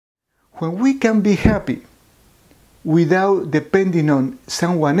When we can be happy without depending on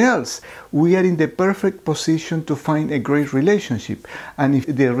someone else, we are in the perfect position to find a great relationship. And if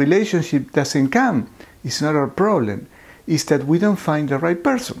the relationship doesn't come, it's not our problem. It's that we don't find the right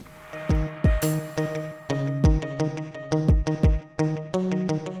person.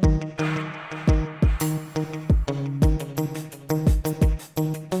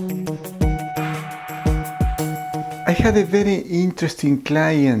 I had a very interesting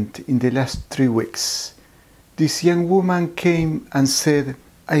client in the last 3 weeks. This young woman came and said,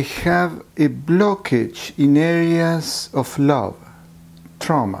 I have a blockage in areas of love,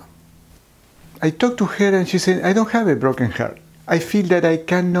 trauma. I talked to her and she said, I don't have a broken heart. I feel that I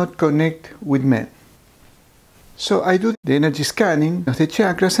cannot connect with men. So I do the energy scanning of the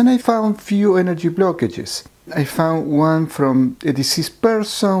chakras and I found few energy blockages. I found one from a deceased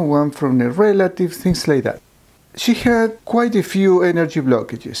person, one from a relative, things like that. She had quite a few energy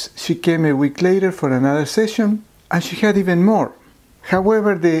blockages. She came a week later for another session and she had even more.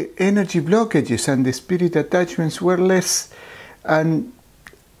 However, the energy blockages and the spirit attachments were less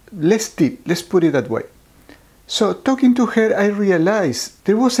deep, let's put it that way. So talking to her, I realized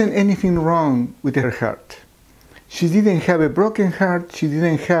there wasn't anything wrong with her heart. She didn't have a broken heart, she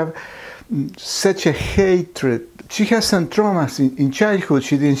didn't have such a hatred. She has some traumas in childhood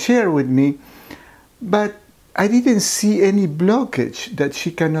she didn't share with me, but I didn't see any blockage that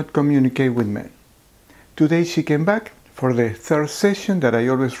she cannot communicate with men. Today she came back for the 3rd session that I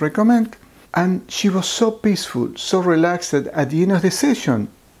always recommend, and she was so peaceful, so relaxed that at the end of the session,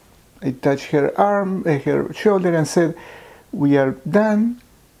 I touched her arm, her shoulder and said, we are done,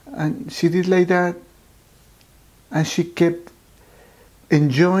 and she did like that, and she kept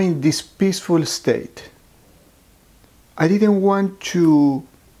enjoying this peaceful state. I didn't want to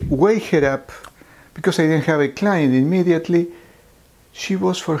wake her up because I didn't have a client immediately. She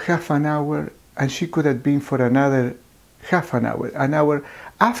was for half an hour and she could have been for another half an hour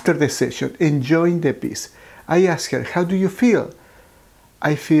after the session, enjoying the peace. I asked her, how do you feel?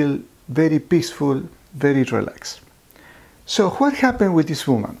 I feel very peaceful, very relaxed. So what happened with this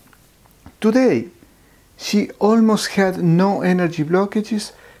woman? Today, she almost had no energy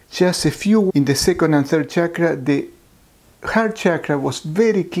blockages, just a few in the 2nd and 3rd chakra. The heart chakra was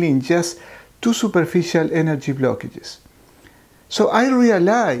very clean, just 2 superficial energy blockages. So I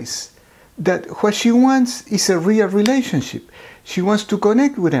realized that what she wants is a real relationship. She wants to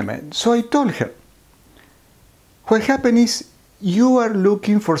connect with a man. So I told her, what happened is you are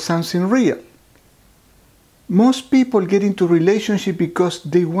looking for something real. Most people get into relationship because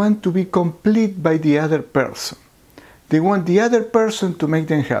they want to be complete by the other person. They want the other person to make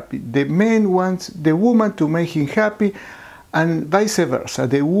them happy. The man wants the woman to make him happy, and vice versa.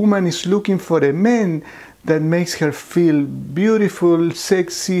 The woman is looking for a man that makes her feel beautiful,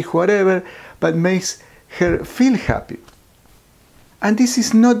 sexy, whatever, but makes her feel happy. And this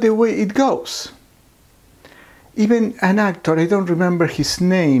is not the way it goes. Even an actor, I don't remember his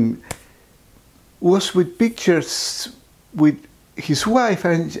name, was with pictures with his wife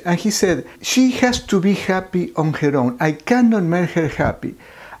and he said, she has to be happy on her own. I cannot make her happy.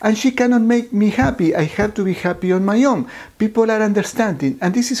 And she cannot make me happy. I have to be happy on my own. People are understanding.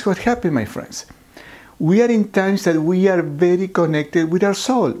 And this is what happened, my friends. We are in times that we are very connected with our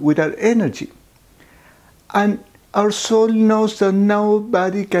soul, with our energy. And our soul knows that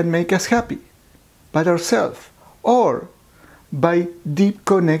nobody can make us happy but ourselves, or by deep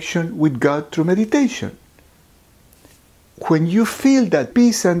connection with God through meditation. When you feel that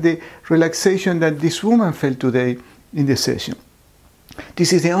peace and the relaxation that this woman felt today in the session,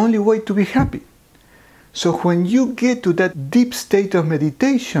 this is the only way to be happy. So when you get to that deep state of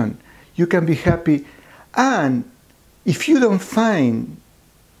meditation, you can be happy. And if you don't find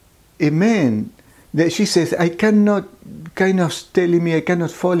a man that she says, I cannot, kind of telling me I cannot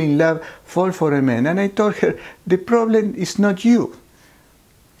fall in love, fall for a man. And I told her, the problem is not you.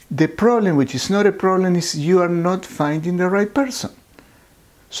 The problem, which is not a problem, is you are not finding the right person.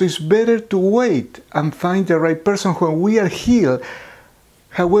 So it's better to wait and find the right person when we are healed.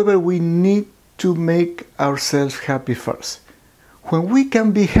 However, we need to make ourselves happy first. When we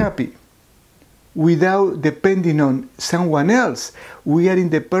can be happy without depending on someone else, we are in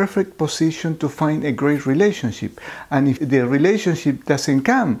the perfect position to find a great relationship. And if the relationship doesn't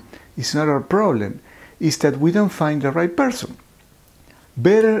come, it's not our problem. It's that we don't find the right person.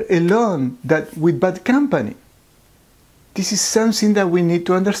 Better alone than with bad company. This is something that we need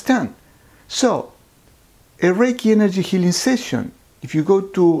to understand. So, a Reiki energy healing session, if you go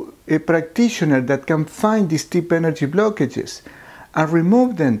to a practitioner that can find these deep energy blockages and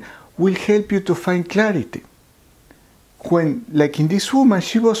remove them, will help you to find clarity. when, like in this woman,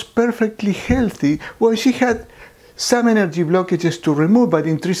 she was perfectly healthy. Well, she had some energy blockages to remove, but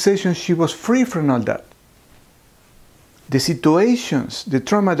in 3 sessions she was free from all that. The situations, the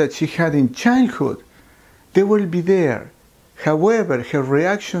trauma that she had in childhood, they will be there. However, her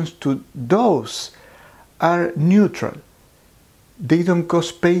reactions to those are neutral. They don't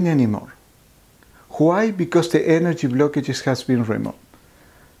cause pain anymore. Why? Because the energy blockages has been removed.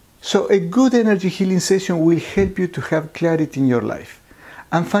 So a good energy healing session will help you to have clarity in your life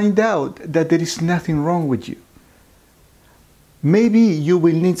and find out that there is nothing wrong with you. Maybe you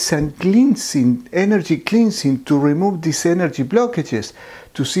will need some cleansing, energy cleansing, to remove these energy blockages,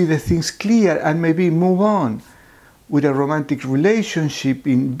 to see the things clear and maybe move on with a romantic relationship,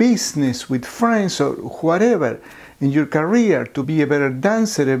 in business, with friends, or whatever, in your career, to be a better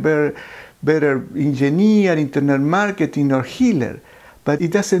dancer, a better engineer, internal marketing, or healer. But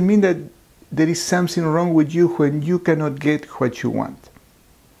it doesn't mean that there is something wrong with you when you cannot get what you want.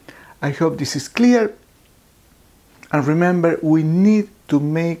 I hope this is clear. And remember, we need to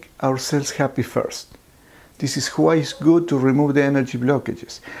make ourselves happy first. This is why it's good to remove the energy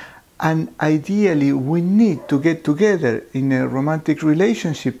blockages. And ideally, we need to get together in a romantic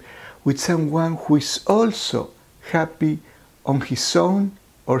relationship with someone who is also happy on his own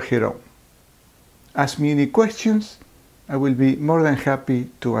or her own. Ask me any questions. I will be more than happy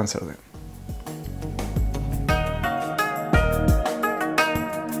to answer them.